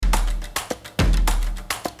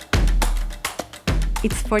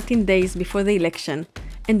It's 14 days before the election,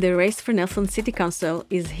 and the race for Nelson City Council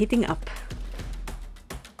is heating up.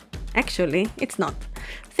 Actually, it's not.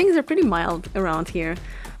 Things are pretty mild around here,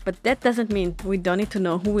 but that doesn't mean we don't need to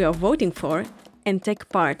know who we are voting for and take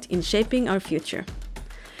part in shaping our future.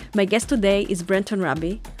 My guest today is Brenton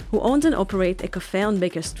Raby, who owns and operates a cafe on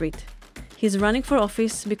Baker Street. He's running for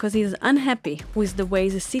office because he is unhappy with the way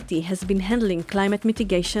the city has been handling climate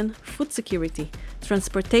mitigation, food security,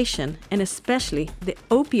 transportation, and especially the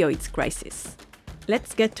opioids crisis.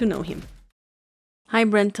 Let's get to know him. Hi,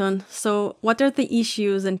 Brenton. So, what are the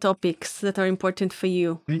issues and topics that are important for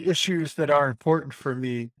you? The issues that are important for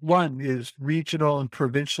me, one is regional and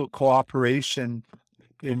provincial cooperation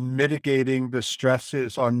in mitigating the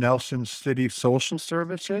stresses on Nelson City social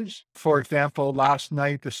services. For example, last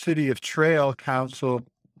night, the City of Trail Council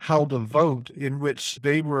held a vote in which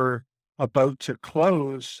they were about to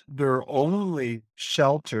close their only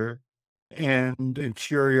shelter and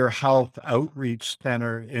interior health outreach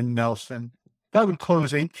center in Nelson. That would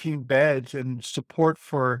close 18 beds and support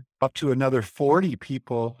for up to another 40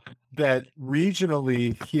 people that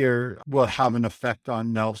regionally here will have an effect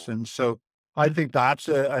on Nelson. So I think that's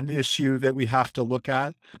an issue that we have to look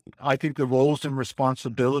at. I think the roles and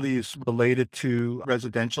responsibilities related to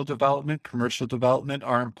residential development, commercial development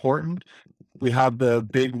are important. We have the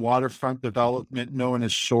big waterfront development known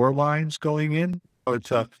as Shorelines going in. So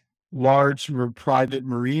it's a large private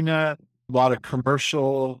marina, a lot of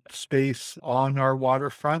commercial space on our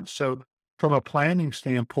waterfront. So from a planning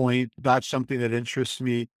standpoint, that's something that interests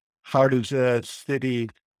me. How does a city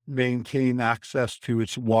maintain access to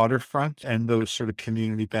its waterfront and those sort of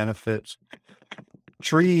community benefits?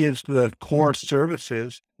 Tree is the core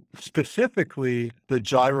services, specifically the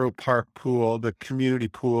Gyro Park pool, the community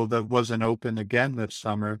pool that wasn't open again this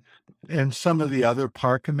summer, and some of the other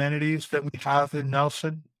park amenities that we have in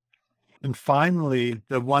Nelson. And finally,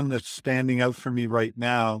 the one that's standing out for me right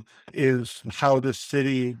now is how the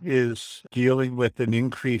city is dealing with an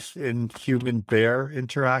increase in human-bear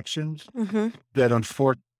interactions that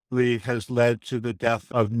unfortunately has led to the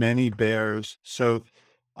death of many bears. So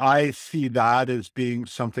I see that as being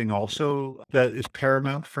something also that is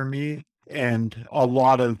paramount for me, and a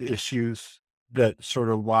lot of issues that sort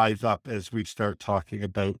of rise up as we start talking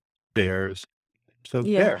about bears. So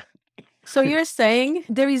Yeah. there. So you're saying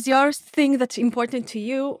there is your thing that's important to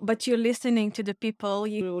you, but you're listening to the people,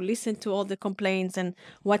 you listen to all the complaints and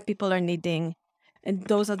what people are needing. And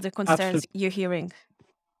those are the concerns you're hearing.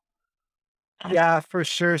 Yeah, for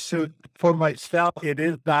sure. So for myself, it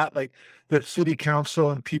is that like the city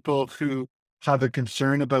council and people who have a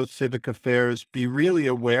concern about civic affairs be really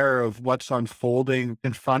aware of what's unfolding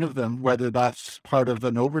in front of them, whether that's part of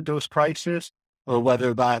an overdose crisis or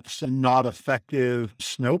whether that's not effective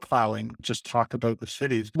snow plowing. Just talk about the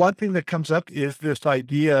cities. One thing that comes up is this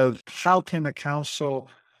idea of how can a council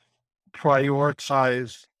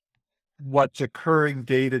prioritize what's occurring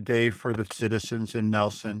day to day for the citizens in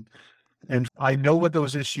Nelson. And I know what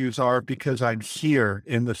those issues are because I'm here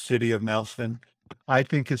in the city of Nelson. I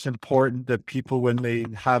think it's important that people, when they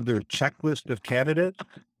have their checklist of candidates,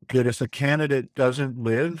 that if a candidate doesn't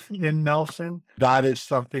live in Nelson, that is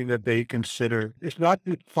something that they consider. It's not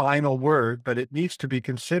the final word, but it needs to be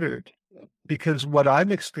considered. Because what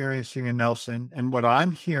I'm experiencing in Nelson and what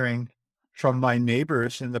I'm hearing from my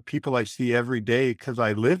neighbors and the people I see every day because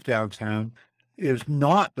I live downtown is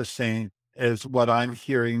not the same as what I'm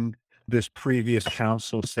hearing this previous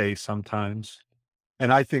council say sometimes.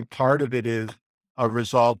 And I think part of it is a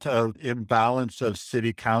result of imbalance of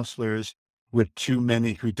city councilors with too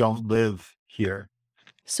many who don't live here.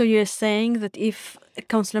 So you're saying that if a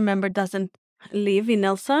councillor member doesn't live in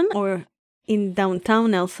Nelson or in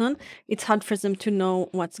downtown Nelson, it's hard for them to know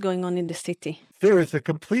what's going on in the city. There is a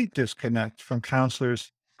complete disconnect from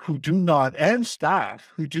councilors who do not, and staff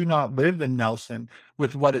who do not live in Nelson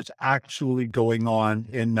with what is actually going on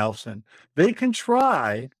in Nelson. They can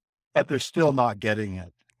try, but they're still not getting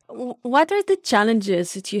it. What are the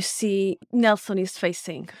challenges that you see Nelson is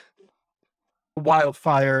facing?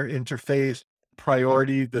 Wildfire interface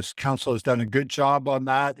priority. This council has done a good job on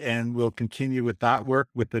that and will continue with that work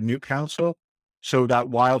with the new council. So that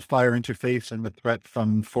wildfire interface and the threat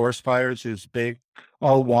from forest fires is big.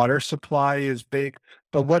 Our water supply is big.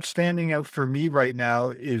 But what's standing out for me right now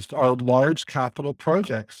is our large capital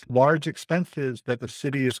projects, large expenses that the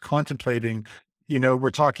city is contemplating. You know, we're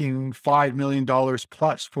talking $5 million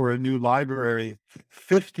plus for a new library,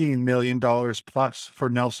 $15 million plus for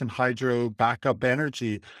Nelson Hydro backup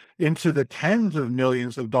energy, into the tens of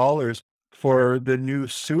millions of dollars for the new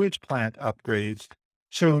sewage plant upgrades.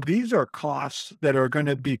 So these are costs that are going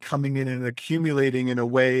to be coming in and accumulating in a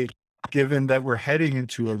way given that we're heading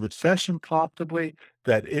into a recession possibly,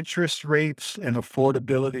 that interest rates and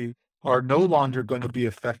affordability are no longer going to be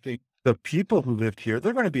affecting the people who lived here.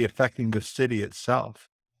 They're going to be affecting the city itself.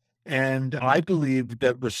 And I believe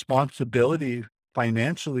that responsibility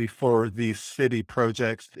financially for these city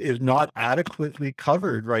projects is not adequately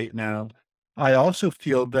covered right now. I also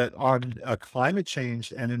feel that on a climate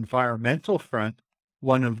change and environmental front,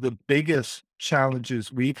 one of the biggest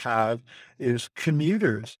challenges we have is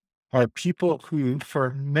commuters, are people who,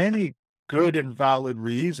 for many good and valid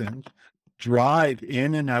reasons, drive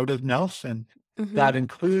in and out of Nelson. Mm-hmm. That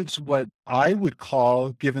includes what I would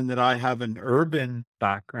call, given that I have an urban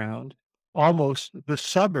background, almost the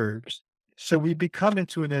suburbs. So we become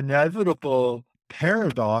into an inevitable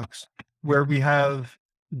paradox where we have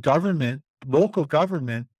government, local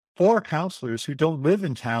government, for councillors who don't live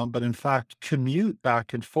in town, but in fact commute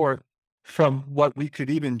back and forth from what we could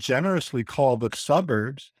even generously call the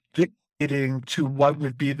suburbs, dictating to what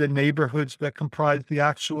would be the neighborhoods that comprise the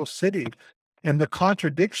actual city. And the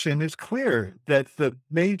contradiction is clear that the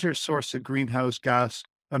major source of greenhouse gas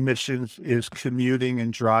emissions is commuting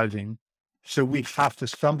and driving. So we have to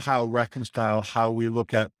somehow reconcile how we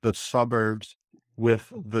look at the suburbs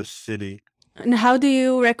with the city. And how do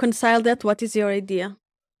you reconcile that? What is your idea?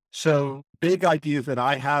 So big idea that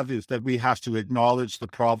I have is that we have to acknowledge the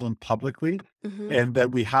problem publicly Mm-hmm. and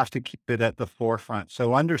that we have to keep it at the forefront.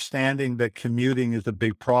 So understanding that commuting is a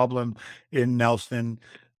big problem in Nelson.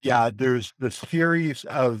 Yeah, there's the series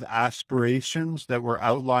of aspirations that were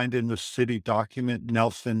outlined in the city document,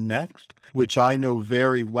 Nelson Next, which I know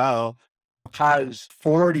very well, has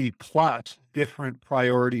 40 plus different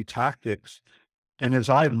priority tactics. And as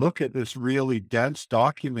I look at this really dense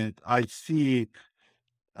document, I see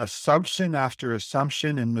assumption after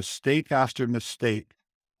assumption and mistake after mistake.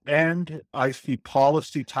 And I see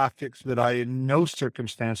policy tactics that I in no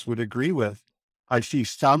circumstance would agree with. I see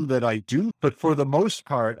some that I do, but for the most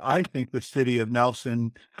part, I think the city of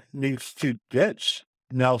Nelson needs to ditch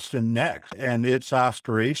Nelson Next and its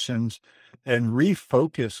aspirations and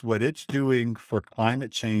refocus what it's doing for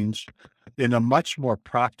climate change in a much more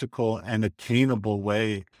practical and attainable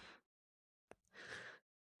way.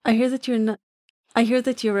 I hear that you're not. I hear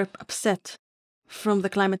that you're upset from the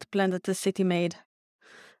climate plan that the city made,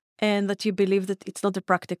 and that you believe that it's not a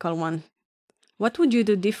practical one. What would you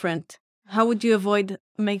do different? How would you avoid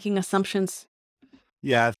making assumptions?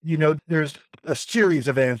 Yeah, there's a series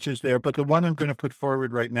of answers there, but the one I'm going to put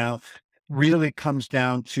forward right now really comes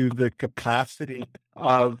down to the capacity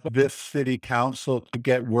of this city council to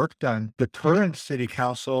get work done. The current city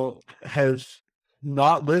council has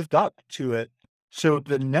not lived up to it. So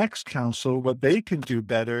the next council, what they can do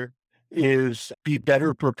better is be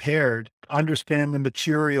better prepared, understand the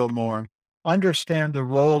material more, understand the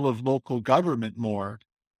role of local government more,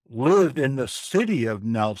 live in the city of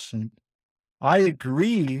Nelson. I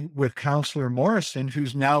agree with Councillor Morrison,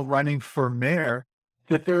 who's now running for mayor,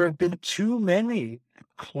 that there have been too many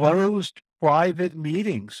closed private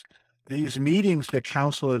meetings. These meetings that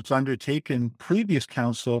council has undertaken, previous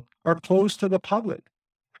council, are closed to the public.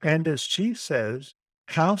 And as she says,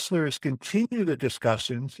 councillors continue the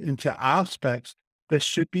discussions into aspects that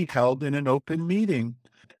should be held in an open meeting.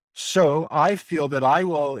 So I feel that I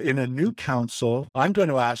will, in a new council, I'm going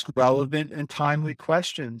to ask relevant and timely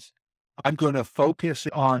questions. I'm going to focus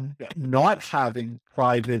on not having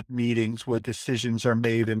private meetings where decisions are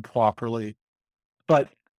made improperly. But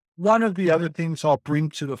one of the other things I'll bring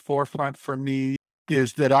to the forefront for me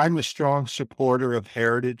is that I'm a strong supporter of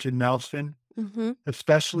heritage in Nelson, Mm-hmm.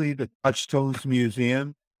 especially the Touchstones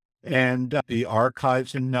Museum and the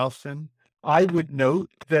archives in Nelson. I would note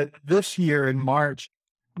that this year in March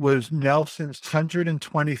was Nelson's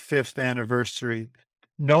 125th anniversary,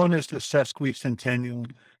 known as the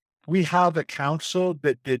sesquicentennial. We have a council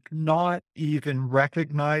that did not even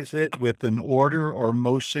recognize it with an order or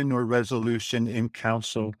motion or resolution in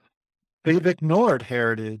council. They've ignored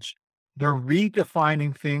heritage. They're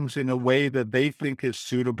redefining things in a way that they think is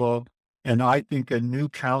suitable. And I think a new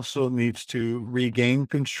council needs to regain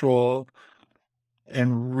control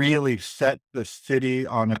and really set the city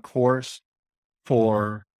on a course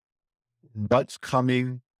for what's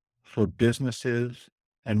coming for businesses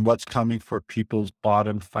and what's coming for people's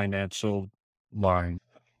bottom financial line.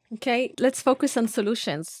 Okay, let's focus on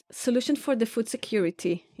solutions. Solution for the food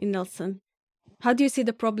security in Nelson. How do you see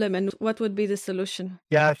the problem and what would be the solution?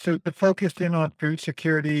 Yeah, so to focus in on food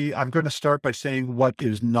security, I'm going to start by saying what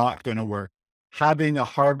is not going to work. Having a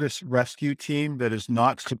harvest rescue team that is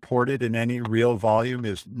not supported in any real volume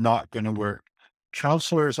is not going to work.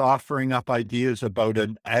 Councillors offering up ideas about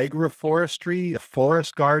an agroforestry,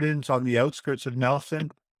 forest gardens on the outskirts of Nelson.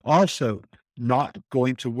 Also, not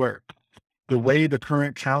going to work. The way the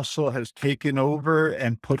current council has taken over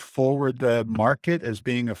and put forward the market as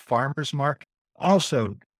being a farmer's market,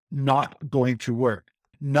 also not going to work.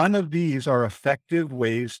 None of these are effective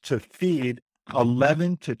ways to feed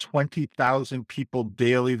 11 to 20,000 people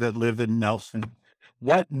daily that live in Nelson.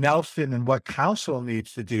 What Nelson and what council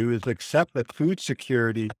needs to do is accept that food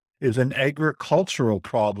security is an agricultural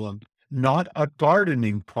problem, not a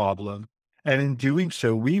gardening problem. And in doing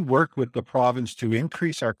so, we work with the province to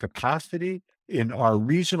increase our capacity in our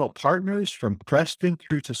regional partners from Preston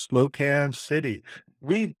through to Spokane City.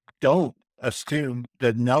 We don't assume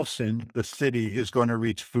that Nelson, the city, is going to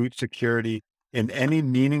reach food security in any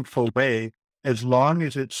meaningful way as long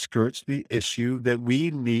as it skirts the issue that we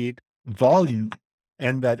need volume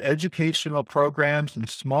and that educational programs and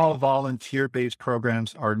small volunteer-based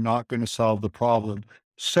programs are not going to solve the problem.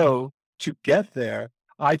 So to get there,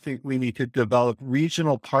 I think we need to develop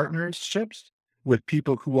regional partnerships with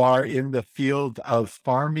people who are in the field of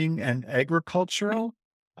farming and agricultural.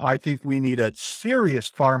 I think we need a serious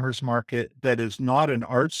farmers market that is not an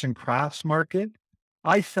arts and crafts market.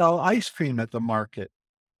 I sell ice cream at the market.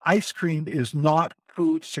 Ice cream is not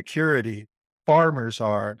food security. Farmers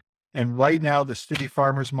are. And right now, the city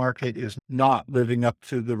farmers market is not living up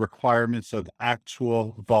to the requirements of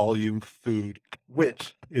actual volume food,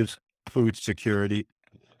 which is food security.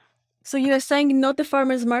 So you're saying not the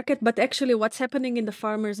farmers market, but actually what's happening in the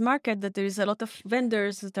farmers market, that there is a lot of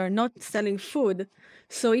vendors that are not selling food.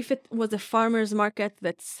 So if it was a farmers market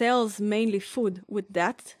that sells mainly food, would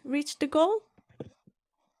that reach the goal?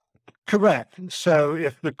 Correct. So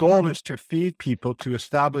if the goal is to feed people, to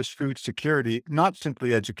establish food security, not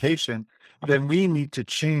simply education, then we need to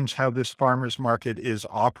change how this farmers market is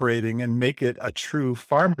operating and make it a true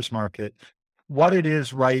farmers market. What it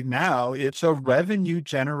is right now, it's a revenue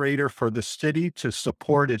generator for the city to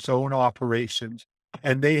support its own operations.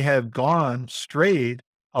 And they have gone strayed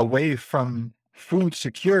away from food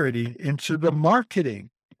security into the marketing.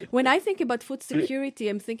 When I think about food security,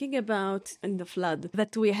 I'm thinking about in the flood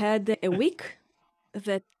that we had a week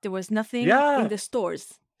that there was nothing in the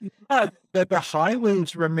stores. That the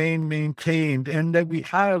highways remain maintained and that we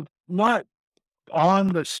have not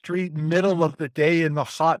on the street, middle of the day in the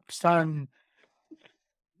hot sun,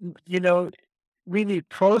 you know, we need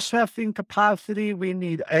processing capacity. We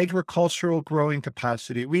need agricultural growing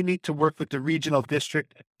capacity. We need to work with the regional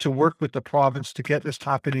district, to work with the province to get this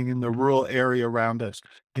happening in the rural area around us.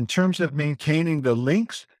 In terms of maintaining the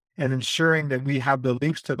links and ensuring that we have the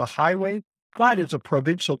links to the highway, that is a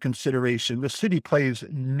provincial consideration. The city plays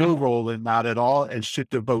no role in that at all and should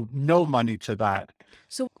devote no money to that.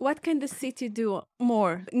 So what can the city do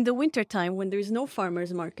more in the wintertime when there is no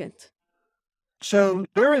farmers market? So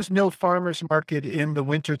there is no farmers market in the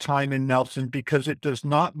wintertime in Nelson because it does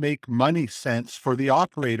not make money sense for the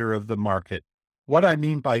operator of the market. What I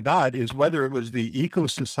mean by that is whether it was the Eco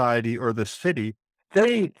Society or the city,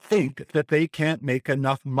 they think that they can't make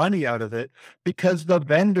enough money out of it because the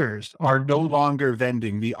vendors are no longer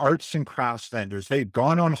vending, the arts and crafts vendors. They've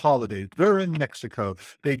gone on holidays. They're in Mexico.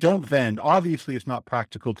 They don't vend. Obviously, it's not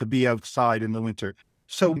practical to be outside in the winter.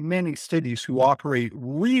 So many cities who operate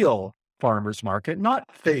real farmers market, not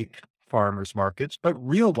fake farmers markets, but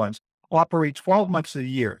real ones, operate 12 months a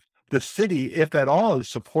year. The city, if at all, is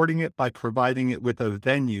supporting it by providing it with a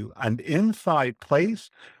venue, an inside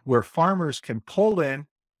place where farmers can pull in,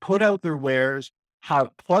 put out their wares,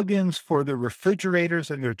 have plugins for their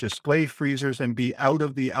refrigerators and their display freezers, and be out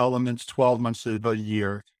of the elements 12 months of a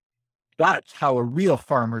year. That's how a real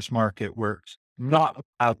farmers market works, not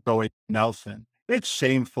outgoing Nelson. It's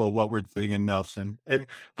shameful what we're doing in Nelson. And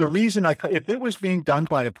the reason if it was being done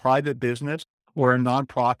by a private business or a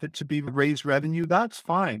nonprofit to be raise revenue, that's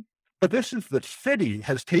fine. But this is the city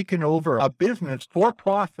has taken over a business for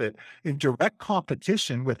profit in direct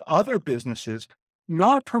competition with other businesses,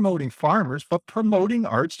 not promoting farmers, but promoting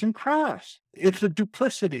arts and crafts. It's a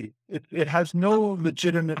duplicity. It has no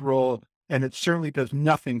legitimate role. And it certainly does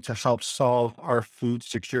nothing to help solve our food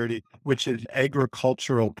security, which is an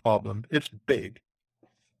agricultural problem. It's big.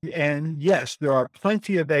 And yes, there are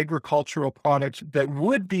plenty of agricultural products that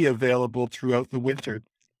would be available throughout the winter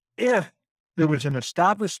if there was an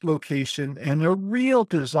established location and a real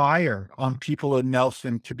desire on people in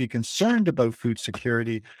Nelson to be concerned about food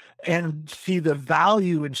security and see the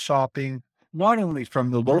value in shopping, not only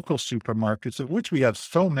from the local supermarkets, of which we have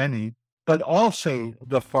so many, but also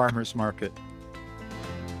the farmers market.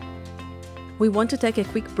 We want to take a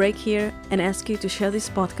quick break here and ask you to share this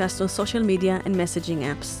podcast on social media and messaging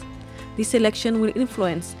apps. This election will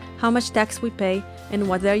influence how much tax we pay and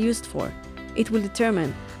what they are used for. It will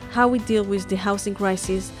determine how we deal with the housing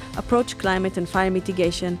crisis, approach climate and fire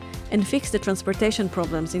mitigation, and fix the transportation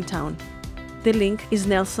problems in town. The link is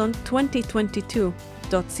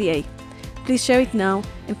nelson2022.ca. Please share it now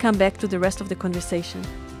and come back to the rest of the conversation.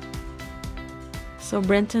 So,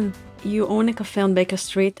 Brenton, you own a cafe on Baker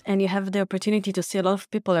Street and you have the opportunity to see a lot of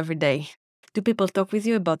people every day. Do people talk with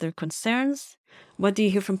you about their concerns? What do you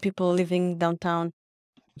hear from people living downtown?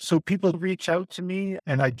 So people reach out to me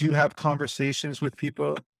and I do have conversations with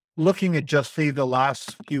people. Looking at just say the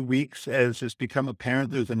last few weeks, as it's become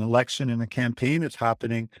apparent there's an election and a campaign is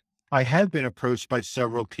happening, I have been approached by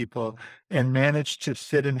several people and managed to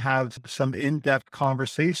sit and have some in-depth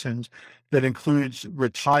conversations that includes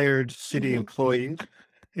retired city employees,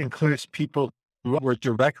 includes people who were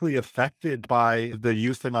directly affected by the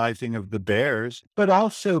euthanizing of the bears, but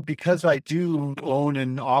also because I do own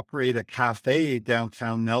and operate a cafe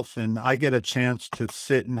downtown Nelson, I get a chance to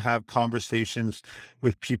sit and have conversations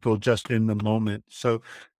with people just in the moment. So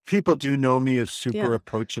people do know me as super Yeah.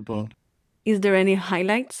 approachable. Is there any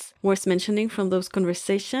highlights worth mentioning from those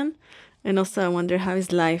conversations? And also, I wonder, how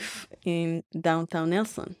is life in downtown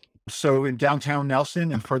Nelson? So in downtown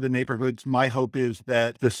Nelson and for the neighborhoods, my hope is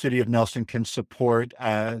that the city of Nelson can support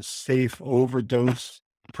a safe overdose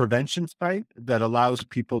prevention site that allows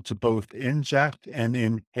people to both inject and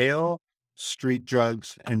inhale street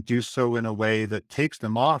drugs and do so in a way that takes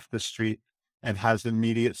them off the street and has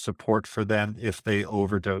immediate support for them if they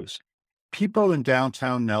overdose. People in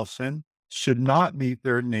downtown Nelson should not meet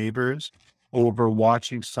their neighbors over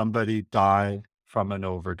watching somebody die from an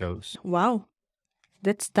overdose. Wow,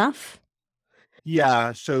 that's tough.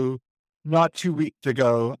 Yeah, so not 2 weeks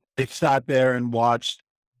ago, I sat there and watched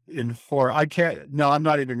in horror. I can't no, I'm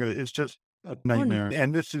not even gonna it's just a nightmare,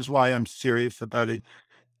 and this is why I'm serious about it.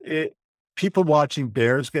 It people watching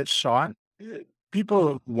bears get shot,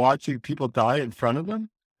 people watching people die in front of them.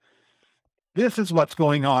 This is what's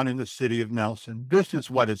going on in the city of Nelson. This is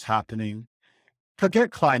what is happening.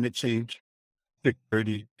 Forget climate change.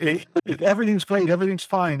 Security. If everything's great, everything's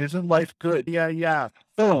fine. Isn't life good? Yeah, yeah.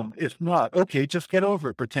 Boom. It's not. Okay, just get over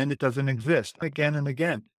it. Pretend it doesn't exist again and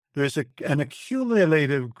again. There's an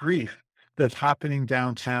accumulative grief that's happening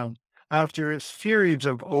downtown after a series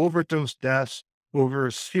of overdose deaths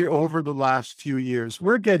over the last few years.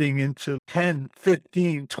 We're getting into 10,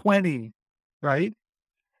 15, 20, right?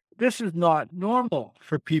 This is not normal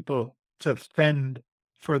for people to fend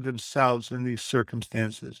for themselves in these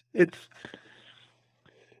circumstances.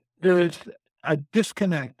 There's a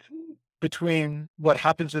disconnect between what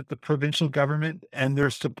happens at the provincial government and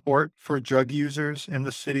their support for drug users in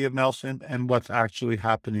the city of Nelson and what's actually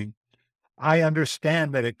happening. I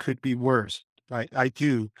understand that it could be worse, right? I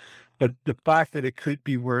do. But the fact that it could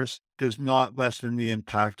be worse does not lessen the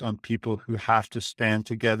impact on people who have to stand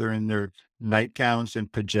together in their nightgowns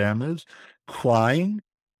and pajamas, crying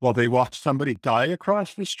while they watch somebody die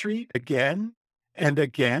across the street again and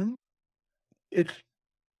again. It's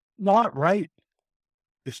not right.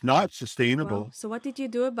 It's not Wow. sustainable. So what did you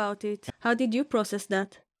do about it? How did you process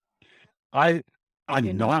that? I'm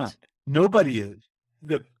You're not. not. Nobody is.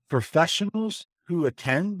 The professionals who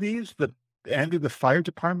attend these, the fire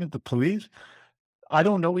department, the police, I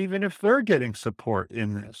don't know even if they're getting support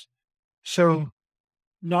in this. So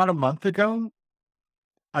not a month ago,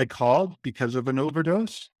 I called because of an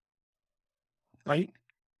overdose, right?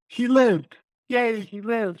 He lived. Yay, he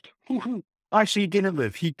lived. Woo-hoo. Actually, he didn't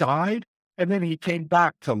live. He died and then he came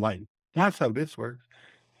back to life. That's how this works.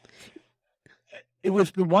 It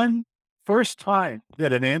was the one first time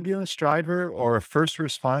that an ambulance driver or a first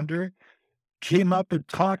responder came up and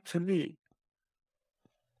talked to me,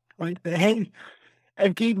 right? Hey,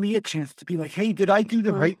 and gave me a chance to be like, hey, did I do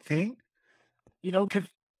the Wow. right thing? You know, because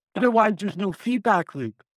otherwise there's no feedback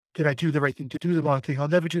loop. Did I do the right thing? Did I do the wrong thing? I'll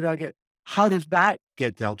never do that again. How does that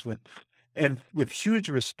get dealt with? And with huge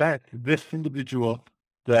respect, this individual,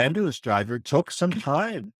 the ambulance driver, took some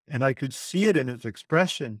time, and I could see it in his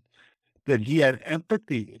expression that he had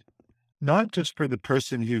empathy, not just for the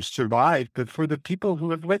person who survived, but for the people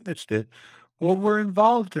who have witnessed it or were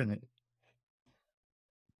involved in it.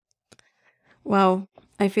 Wow,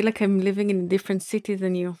 I feel like I'm living in a different city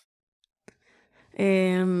than you.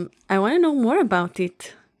 I want to know more about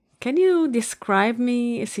it. Can you describe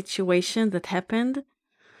me a situation that happened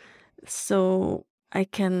so I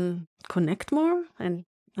can connect more and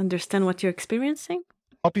understand what you're experiencing?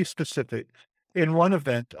 I'll be specific. In one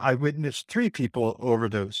event, I witnessed 3 people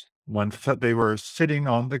overdose. They were sitting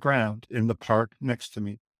on the ground in the park next to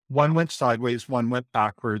me. One went sideways, one went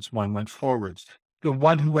backwards, one went forwards. The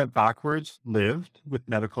one who went backwards lived with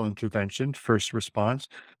medical intervention, first response.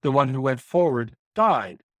 The one who went forward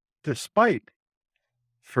died, despite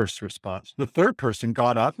first response. The third person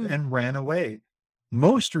got up and ran away.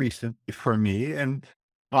 Most recently for me, and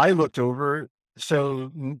I looked over,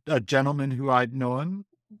 so a gentleman who I'd known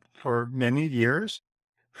for many years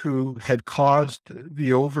who had caused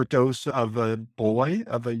the overdose of a boy,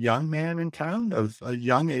 of a young man in town, of a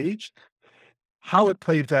young age. How it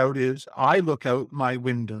plays out is I look out my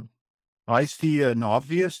window. I see an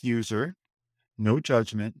obvious user, no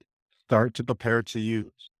judgment, start to prepare to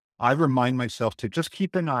use. I remind myself to just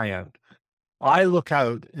keep an eye out. I look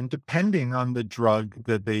out, and depending on the drug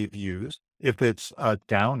that they've used, if it's a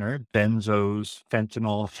downer, benzos,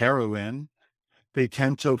 fentanyl, heroin, they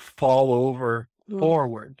tend to fall over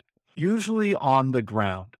forward, usually on the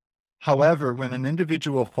ground. However, when an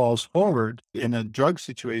individual falls forward in a drug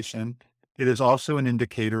situation, it is also an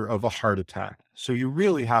indicator of a heart attack. So you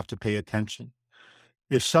really have to pay attention.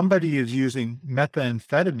 If somebody is using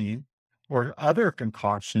methamphetamine or other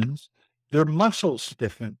concoctions, their muscles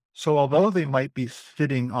stiffen. So although they might be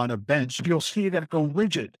sitting on a bench, you'll see them go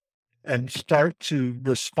rigid and start to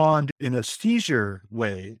respond in a seizure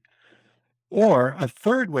way. Or a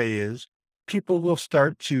third way is people will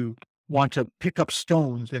start to want to pick up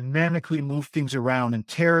stones and manically move things around and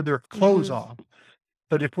tear their clothes off.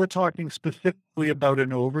 But if we're talking specifically about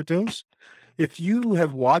an overdose, if you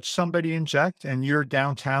have watched somebody inject and you're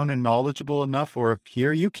downtown and knowledgeable enough, or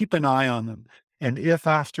here, you keep an eye on them. And if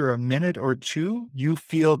after a minute or two, you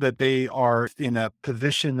feel that they are in a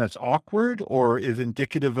position that's awkward or is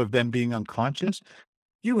indicative of them being unconscious,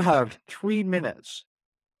 you have 3 minutes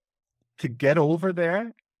to get over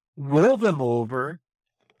there, roll them over,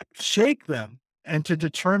 shake them, and to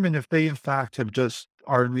determine if they in fact have just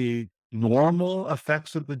are the normal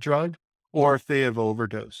effects of the drug or if they have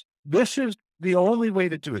overdosed. This is the only way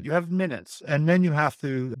to do it. You have minutes, and then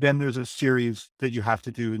then there's a series that you have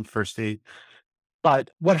to do in first aid.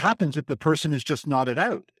 But what happens if the person is just nodded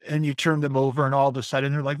out and you turn them over and all of a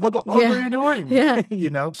sudden they're like, what the fuck are you doing? Yeah.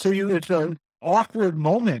 So it's an awkward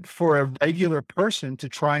moment for a regular person to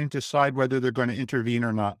try and decide whether they're going to intervene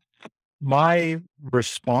or not. My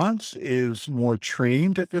response is more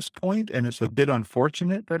trained at this point, and it's a bit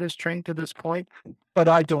unfortunate that it's trained to this point, but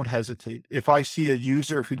I don't hesitate. If I see a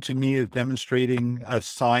user who to me is demonstrating a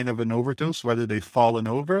sign of an overdose, whether they've fallen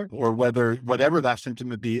over or whatever that symptom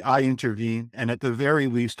would be, I intervene. And at the very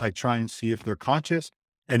least, I try and see if they're conscious.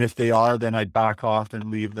 And if they are, then I back off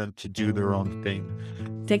and leave them to do their own thing.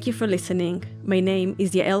 Thank you for listening. My name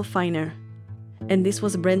is Yael Feiner, and this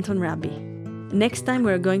was Brenton Raby. Next time,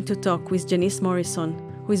 we're going to talk with Janice Morrison,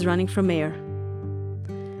 who is running for mayor.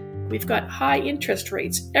 We've got high interest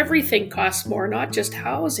rates. Everything costs more, not just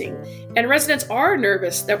housing. And residents are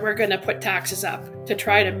nervous that we're going to put taxes up to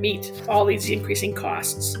try to meet all these increasing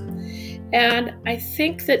costs. And I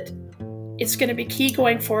think that it's going to be key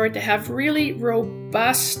going forward to have really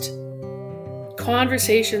robust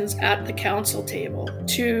conversations at the council table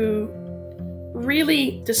to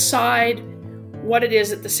really decide what it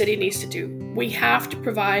is that the city needs to do. We have to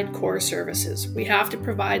provide core services. We have to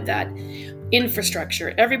provide that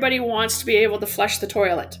infrastructure. Everybody wants to be able to flush the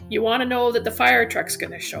toilet. You want to know that the fire truck's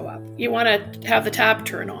going to show up. You want to have the tap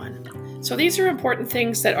turn on. So these are important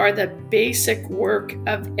things that are the basic work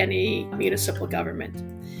of any municipal government.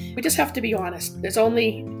 We just have to be honest. There's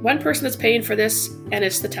only one person that's paying for this, and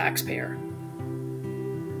it's the taxpayer.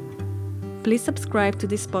 Please subscribe to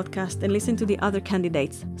this podcast and listen to the other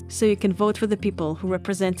candidates so you can vote for the people who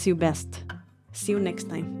represents you best. See you next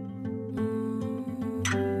time.